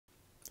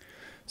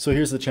So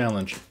here's the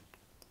challenge.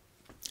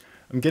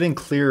 I'm getting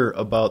clear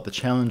about the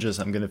challenges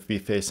I'm going to be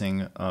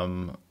facing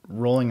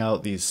rolling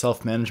out these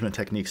self-management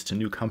techniques to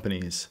new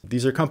companies.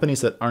 These are companies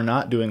that are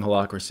not doing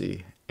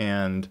Holacracy,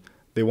 and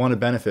they want to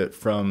benefit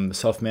from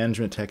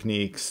self-management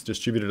techniques,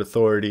 distributed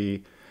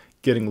authority,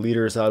 getting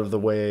leaders out of the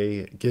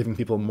way, giving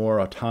people more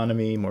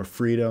autonomy, more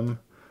freedom.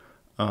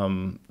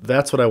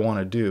 That's what I want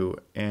to do.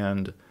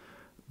 And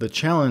the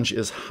challenge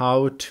is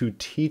how to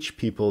teach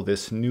people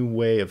this new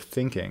way of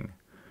thinking,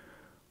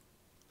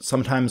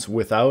 sometimes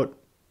without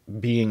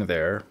being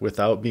there,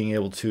 without being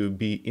able to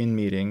be in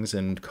meetings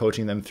and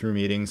coaching them through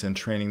meetings and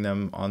training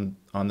them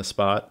on the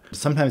spot,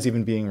 sometimes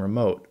even being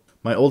remote.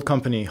 My old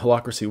company,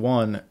 Holacracy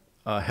 1,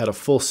 had a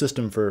full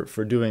system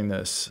for doing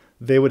this.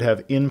 They would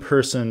have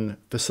in-person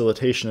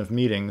facilitation of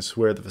meetings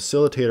where the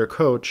facilitator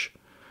coach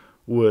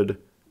would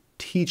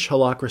teach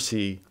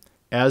Holacracy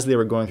as they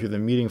were going through the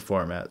meeting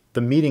format. The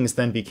meetings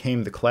then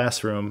became the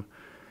classroom,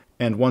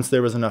 and once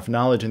there was enough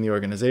knowledge in the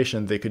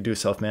organization, they could do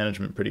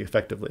self-management pretty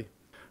effectively.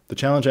 The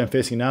challenge I'm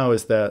facing now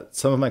is that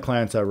some of my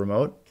clients are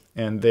remote,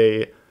 and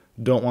they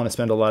don't want to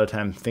spend a lot of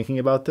time thinking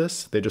about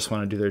this. They just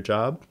want to do their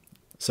job.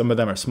 Some of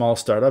them are small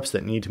startups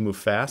that need to move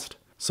fast.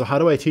 So how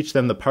do I teach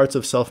them the parts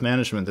of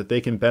self-management that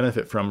they can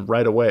benefit from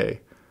right away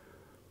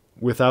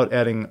without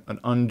adding an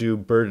undue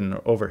burden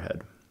or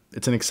overhead?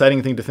 It's an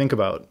exciting thing to think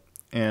about,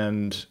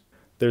 and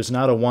there's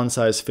not a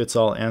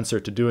one-size-fits-all answer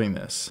to doing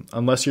this.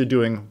 Unless you're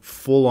doing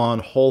full-on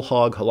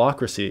whole-hog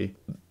Holacracy,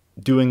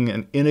 doing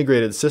an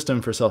integrated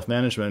system for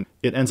self-management,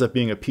 it ends up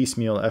being a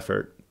piecemeal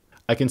effort.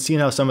 I can see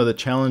now some of the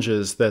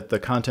challenges that the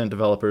content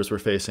developers were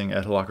facing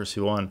at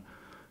Holacracy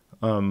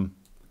 1.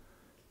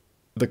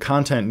 The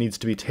content needs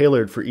to be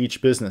tailored for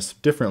each business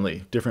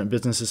differently. Different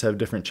businesses have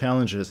different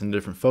challenges and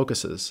different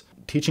focuses.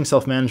 Teaching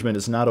self-management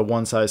is not a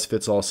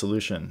one-size-fits-all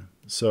solution.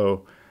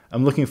 So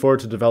I'm looking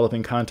forward to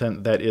developing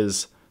content that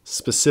is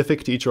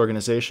specific to each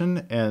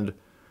organization and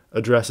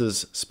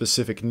addresses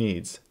specific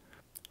needs.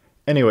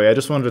 Anyway, I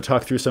just wanted to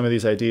talk through some of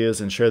these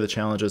ideas and share the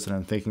challenges that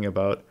I'm thinking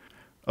about.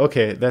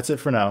 Okay, that's it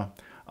for now.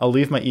 I'll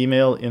leave my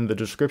email in the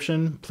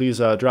description. Please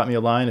drop me a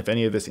line if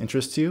any of this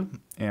interests you,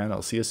 and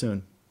I'll see you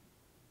soon.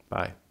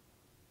 Bye.